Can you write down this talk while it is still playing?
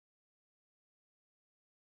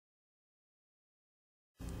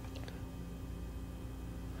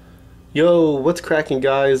Yo, what's cracking,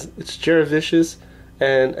 guys? It's Jared Vicious,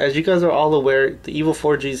 and as you guys are all aware, the EVO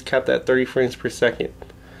 4G is capped at 30 frames per second.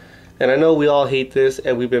 And I know we all hate this,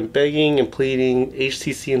 and we've been begging and pleading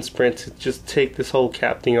HTC and Sprint to just take this whole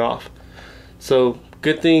cap thing off. So,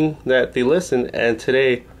 good thing that they listened, and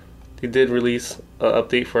today they did release an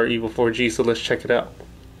update for our EVO 4G, so let's check it out.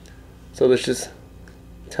 So let's just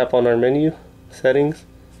tap on our menu, settings,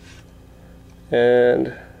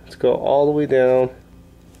 and let's go all the way down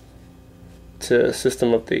to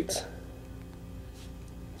system updates.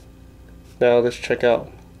 Now let's check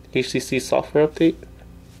out HTC software update,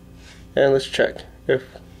 and let's check if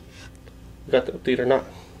we got the update or not.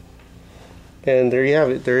 And there you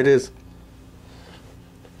have it, there it is.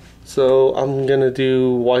 So I'm gonna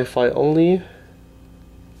do Wi-Fi only,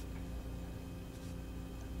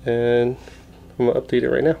 and I'm gonna update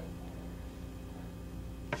it right now.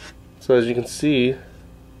 So as you can see,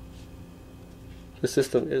 the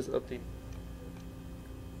system is updated.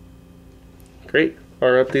 Great,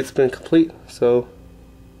 our update's been complete, so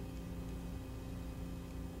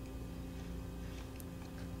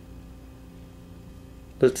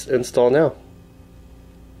let's install now.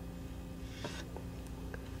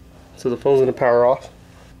 So the phone's gonna power off.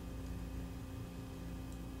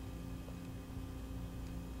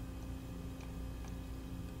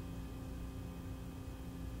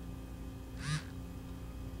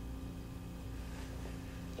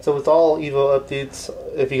 So with all EVO updates,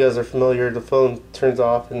 if you guys are familiar, the phone turns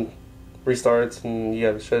off and restarts, and you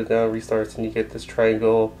have to shut it down, restarts, and you get this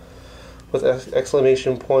triangle with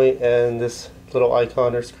exclamation point and this little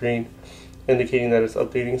icon or screen indicating that it's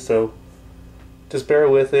updating. So just bear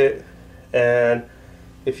with it, and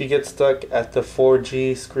if you get stuck at the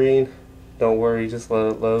 4G screen, don't worry, just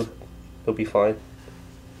let it load. It'll be fine.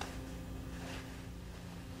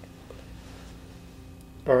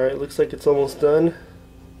 Alright, looks like it's almost done.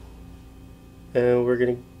 And we're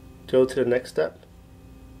going to go to the next step.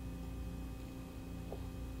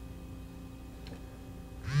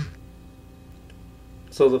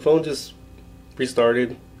 So the phone just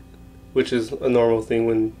restarted, which is a normal thing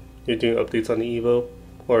when you're doing updates on the EVO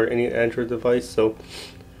or any Android device. So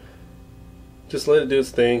just let it do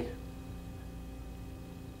its thing.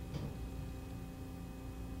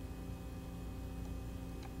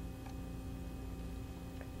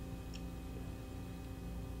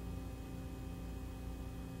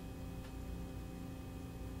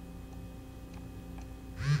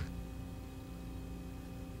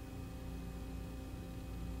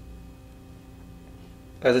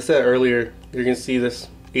 As I said earlier, you're going to see this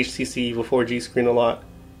HTC EVO 4G screen a lot.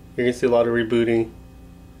 You're going to see a lot of rebooting.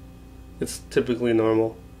 It's typically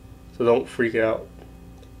normal, so don't freak out.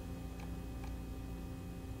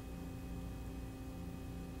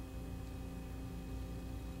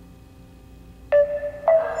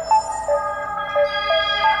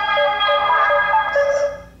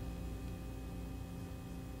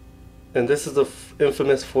 And this is the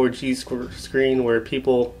infamous 4G screen where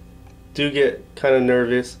people do get kind of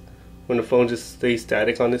nervous when the phone just stays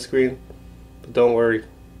static on the screen, but don't worry,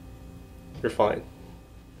 you're fine.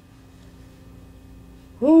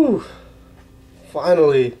 Whew,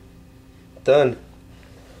 finally done.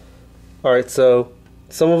 Alright, so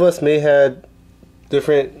some of us may had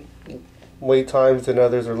different wait times than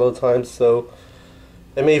others, or load times, so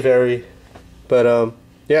it may vary, but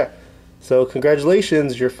yeah. So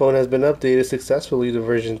congratulations, your phone has been updated successfully to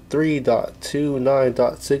version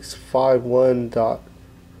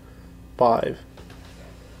 3.29.651.5.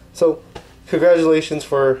 So congratulations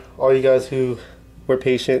for all you guys who were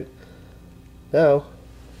patient. Now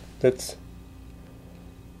let's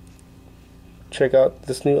check out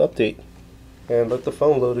this new update and let the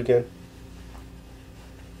phone load again.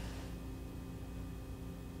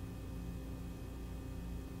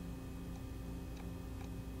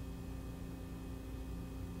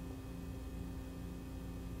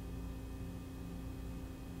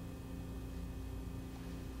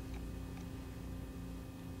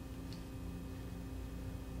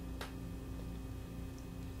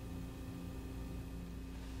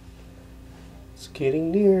 It's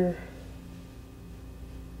getting near.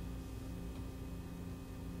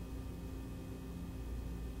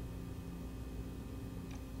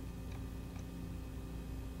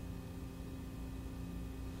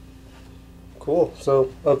 Cool,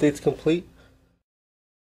 so update's complete.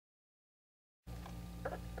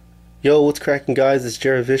 Yo, what's cracking, guys? It's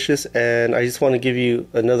Jared Vicious, and I just want to give you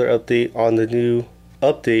another update on the new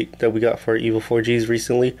update that we got for our EVO 4Gs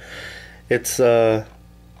recently. It's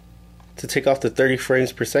to take off the 30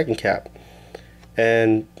 frames per second cap.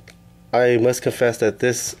 And I must confess that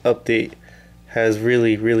this update has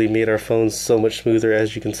really made our phones so much smoother,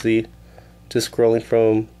 as you can see. just scrolling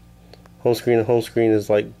from home screen to home screen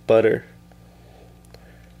is like butter.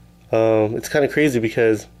 It's kind of crazy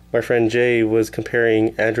because my friend Jay was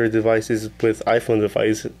comparing Android devices with iPhone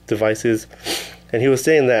devices, and he was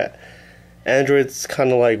saying that Android's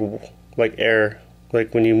kind of like air.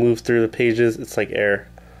 Like when you move through the pages, it's like air.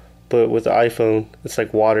 But with the iPhone, it's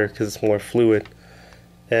like water because it's more fluid.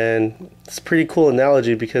 And it's a pretty cool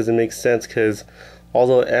analogy because it makes sense, because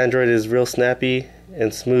although Android is real snappy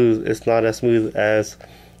and smooth, it's not as smooth as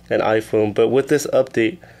an iPhone. But with this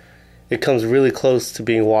update, it comes really close to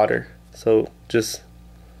being water. So just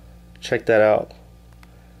check that out.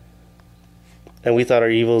 And we thought our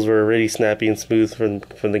EVOs were already snappy and smooth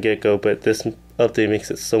from the get-go, but this update makes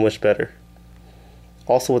it so much better.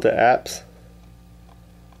 Also with the apps,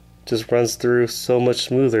 just runs through so much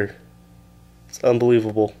smoother. It's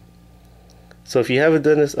unbelievable. So if you haven't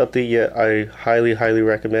done this update yet, I highly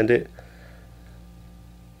recommend it.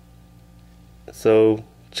 So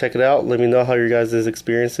check it out. Let me know how your guys'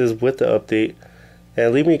 experiences with the update,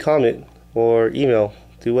 and leave me a comment or email.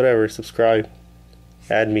 Do whatever. Subscribe.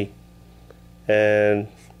 Add me. And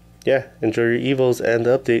yeah, enjoy your EVOs and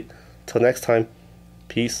the update. Till next time.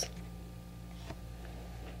 Peace.